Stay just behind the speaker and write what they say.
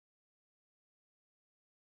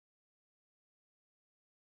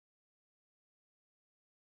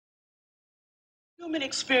Human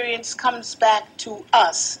experience comes back to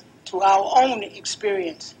us, to our own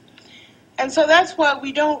experience. And so that's why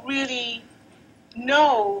we don't really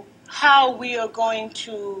know how we are going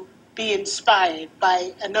to be inspired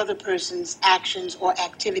by another person's actions or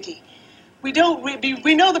activity. We know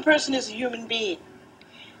the person is a human being.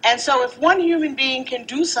 And so if one human being can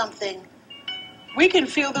do something, we can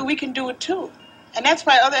feel that we can do it too. And that's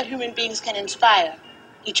why other human beings can inspire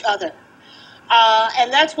each other.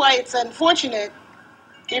 And that's why it's unfortunate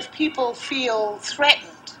if people feel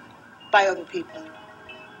threatened by other people,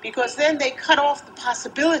 because then they cut off the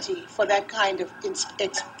possibility for that kind of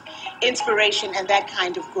inspiration and that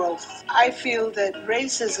kind of growth. I feel that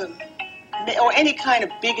racism or any kind of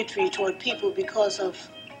bigotry toward people because of,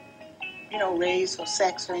 race or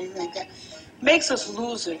sex or anything like that makes us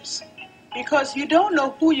losers, because you don't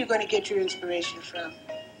know who you're going to get your inspiration from.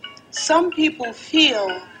 Some people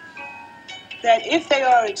feel that if they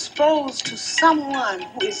are exposed to someone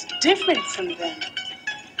who is different from them,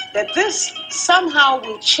 that this somehow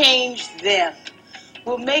will change them,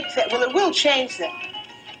 it will change them,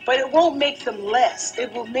 but it won't make them less,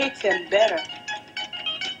 it will make them better.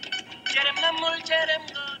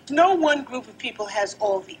 No one group of people has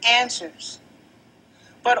all the answers,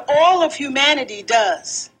 but all of humanity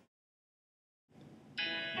does.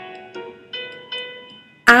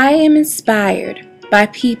 I am inspired by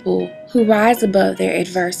people who rise above their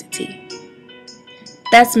adversity.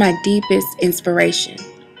 That's my deepest inspiration.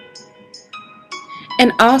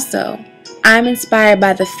 And also, I'm inspired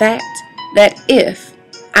by the fact that if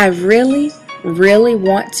I really, really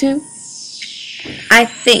want to, I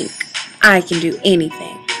think I can do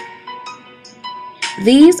anything.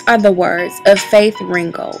 These are the words of Faith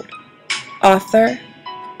Ringgold, author,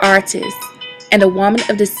 artist, and a woman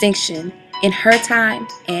of distinction in her time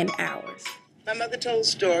and ours. My mother told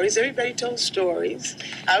stories. Everybody told stories.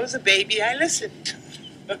 I was a baby. I listened.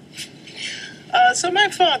 So my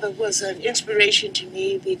father was an inspiration to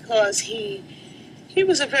me because he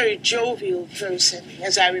was a very jovial person.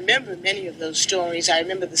 As I remember many of those stories, I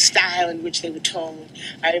remember the style in which they were told.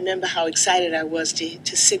 I remember how excited I was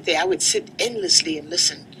to sit there. I would sit endlessly and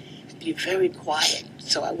listen and be very quiet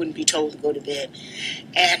so I wouldn't be told to go to bed.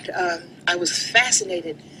 And I was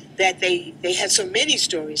fascinated that they had so many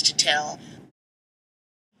stories to tell.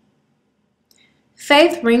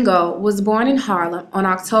 Faith Ringgold was born in Harlem on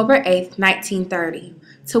October 8, 1930,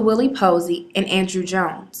 to Willie Posey and Andrew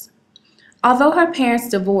Jones. Although her parents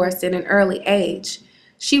divorced at an early age,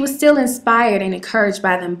 she was still inspired and encouraged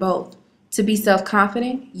by them both to be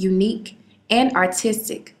self-confident, unique, and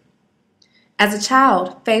artistic. As a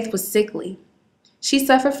child, Faith was sickly. She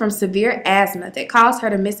suffered from severe asthma that caused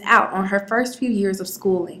her to miss out on her first few years of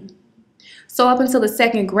schooling. So up until the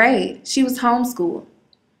second grade, she was homeschooled.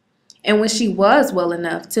 And when she was well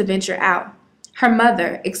enough to venture out, her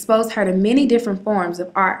mother exposed her to many different forms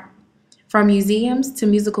of art. From museums to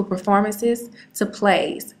musical performances to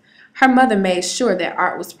plays, her mother made sure that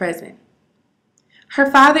art was present. Her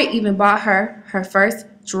father even bought her her first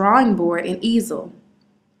drawing board and easel.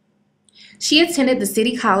 She attended the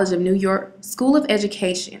City College of New York School of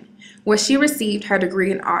Education, where she received her degree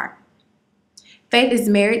in art. Faith is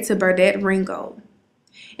married to Burdette Ringgold,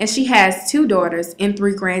 and she has 2 daughters and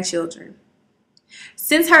 3 grandchildren.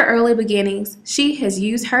 Since her early beginnings, she has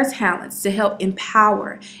used her talents to help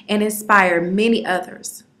empower and inspire many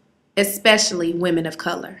others, especially women of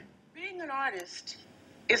color. Being an artist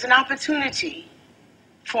is an opportunity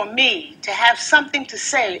for me to have something to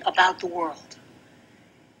say about the world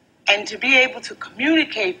and to be able to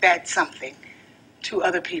communicate that something to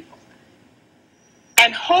other people.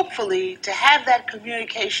 And hopefully to have that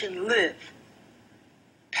communication live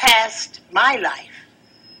past my life,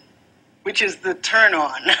 which is the turn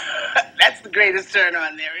on. That's the greatest turn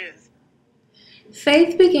on there is.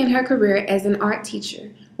 Faith began her career as an art teacher,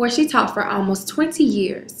 where she taught for almost 20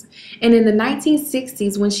 years. And in the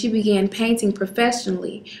 1960s, when she began painting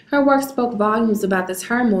professionally, her work spoke volumes about the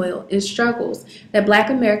turmoil and struggles that Black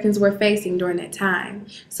Americans were facing during that time.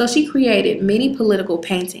 So she created many political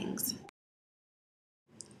paintings.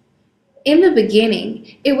 In the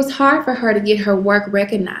beginning, it was hard for her to get her work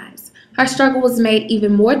recognized. Her struggle was made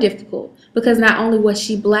even more difficult because not only was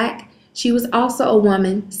she Black, she was also a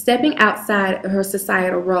woman stepping outside of her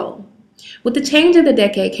societal role. With the change of the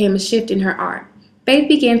decade came a shift in her art. Faith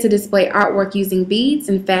began to display artwork using beads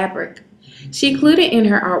and fabric. She included in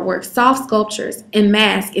her artwork soft sculptures and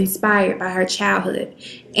masks inspired by her childhood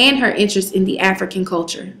and her interest in the African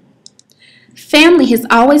culture. Family has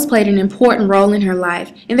always played an important role in her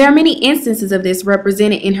life, and there are many instances of this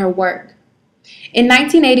represented in her work. In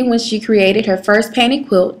 1980, when she created her first painted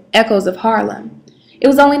quilt, Echoes of Harlem, It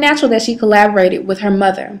was only natural that she collaborated with her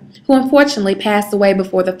mother, who unfortunately passed away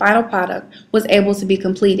before the final product was able to be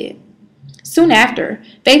completed. Soon after,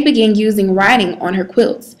 Faith began using writing on her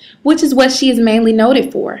quilts, which is what she is mainly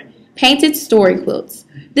noted for, painted story quilts.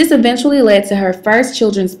 This eventually led to her first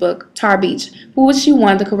children's book, Tar Beach, for which she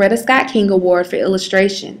won the Coretta Scott King Award for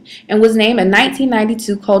illustration and was named a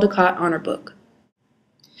 1992 Caldecott Honor Book.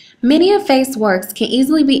 Many of Faith's works can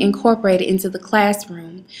easily be incorporated into the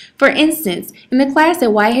classroom. For instance, in the class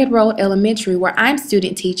at Whitehead Road Elementary where I'm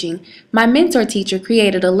student teaching, my mentor teacher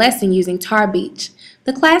created a lesson using Tar Beach.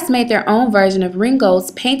 The class made their own version of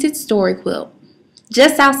Ringgold's painted story quilt.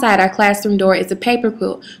 Just outside our classroom door is a paper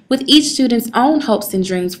quilt with each student's own hopes and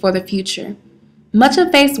dreams for the future. Much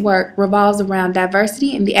of Faith's work revolves around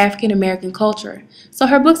diversity in the African American culture, so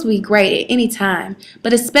her books will be great at any time,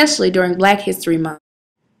 but especially during Black History Month.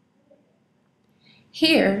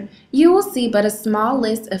 Here, you will see but a small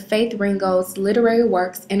list of Faith Ringgold's literary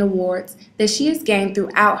works and awards that she has gained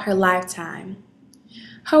throughout her lifetime.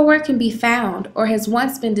 Her work can be found or has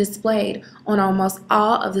once been displayed on almost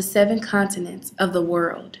all of the 7 continents of the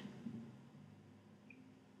world.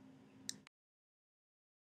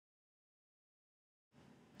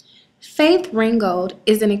 Faith Ringgold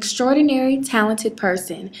is an extraordinary, talented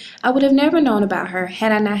person. I would have never known about her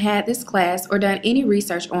had I not had this class or done any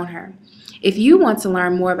research on her. If you want to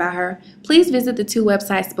learn more about her, please visit the 2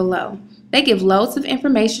 websites below. They give loads of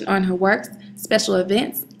information on her works, special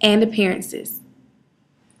events, and appearances.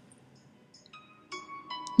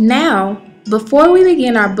 Now, before we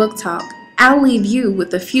begin our book talk, I'll leave you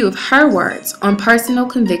with a few of her words on personal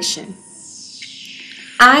conviction.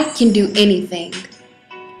 I can do anything.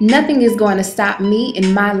 Nothing is going to stop me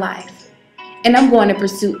in my life, and I'm going to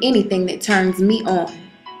pursue anything that turns me on.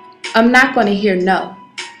 I'm not going to hear no.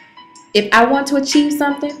 If I want to achieve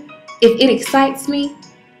something, if it excites me,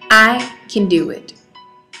 I can do it.